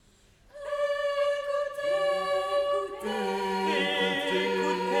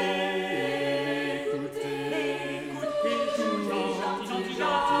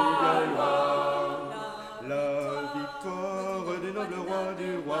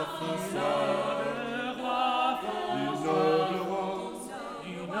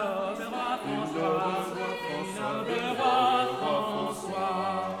roi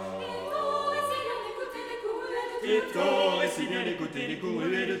François. Et tort, et si bien d'écouter les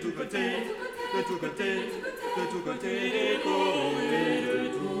courriers de tous côtés, de tous côtés, de tous côtés, les courriers de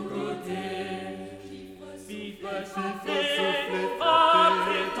tous côtés. Siffle, soufflez,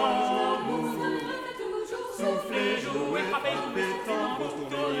 frappez, tambour. Soufflez, jouez, frappez, tambour.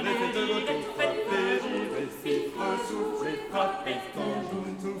 Tournez, faites de votre frappez, jouez, siffle, soufflez, frappez, tambour.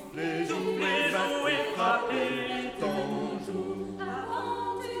 Soufflez, jouez, frappez, tambour.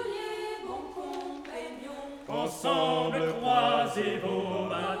 Ensemble, croisez vos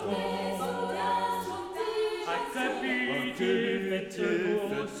bâtons. Accapitez, faites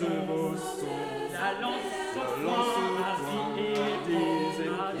vos sons. La lance au point, ainsi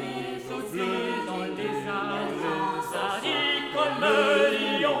et sautez dans les arbres. Sardis comme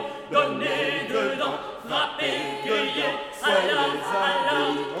lion, donnez dedans, frappez, criez, Allah, Allah,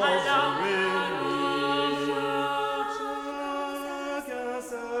 Allah.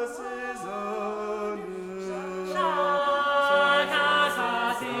 Chacun sa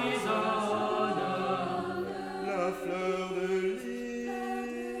saison. La fleur de lys,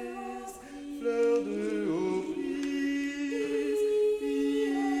 fleur de haut prise,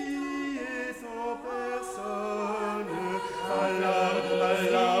 est sans personne. Alarme,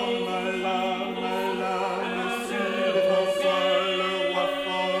 alarme, alarme, alarme, sur François, le roi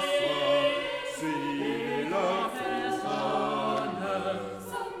François, suivez leur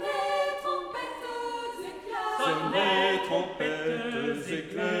sonnez, trompettes,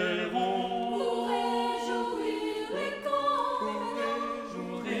 éclairons.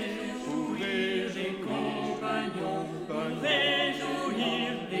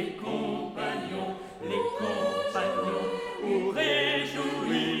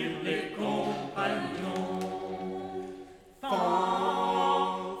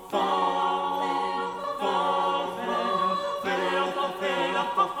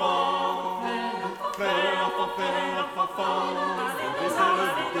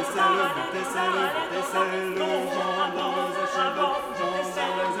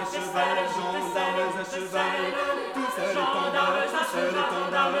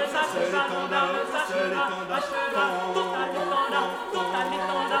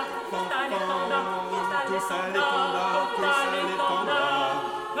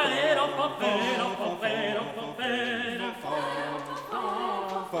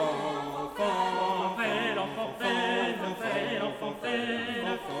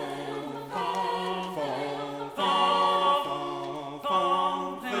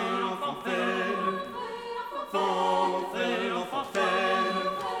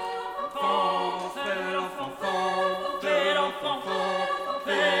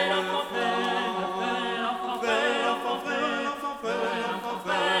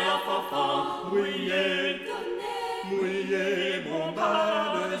 Mouillez,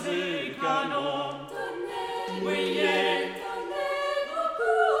 bombardes et canons. Mouillez, vos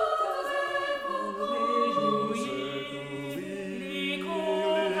couteaux et vos coups. Les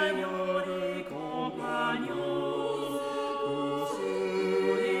compagnons, les compagnons. Pour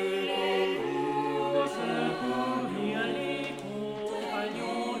secourir les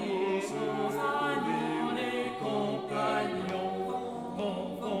compagnons, les compagnons, les compagnons. Bon,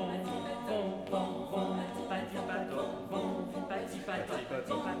 bon, bon, bon, bon, petit paton, bon, petit paton,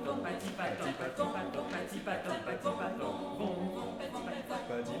 petit paton, petit paton, petit paton, petit paton, petit paton, bon, petit paton,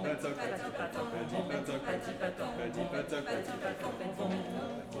 petit paton, petit paton, petit paton, petit paton, petit paton, petit paton, bon,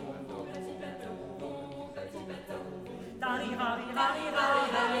 petit paton, petit paton. Tarira, rira, rira,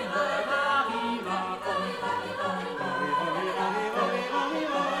 rira, rira,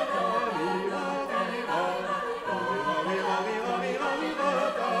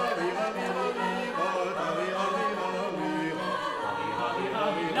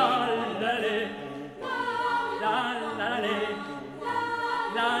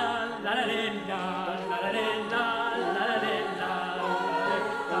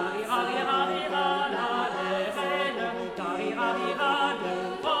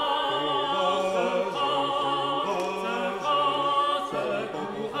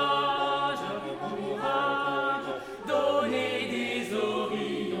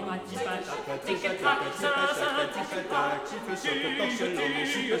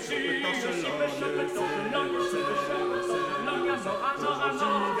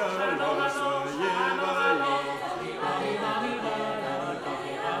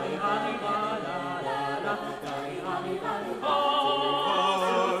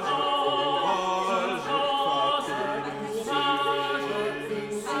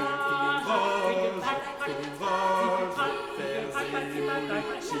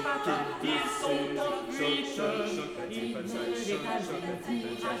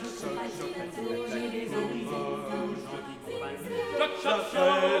 j'ai des horizons rouges. Choc, choc,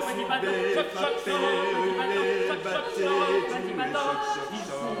 choc, petit bateau, choc, choc, choc, petit bateau, choc, choc, choc, petit bateau.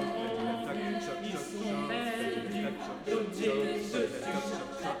 Ils sont perdus, dotés de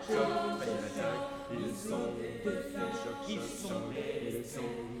choc, choc, choc, ils sont perdus, ils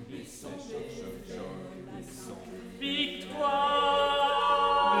sont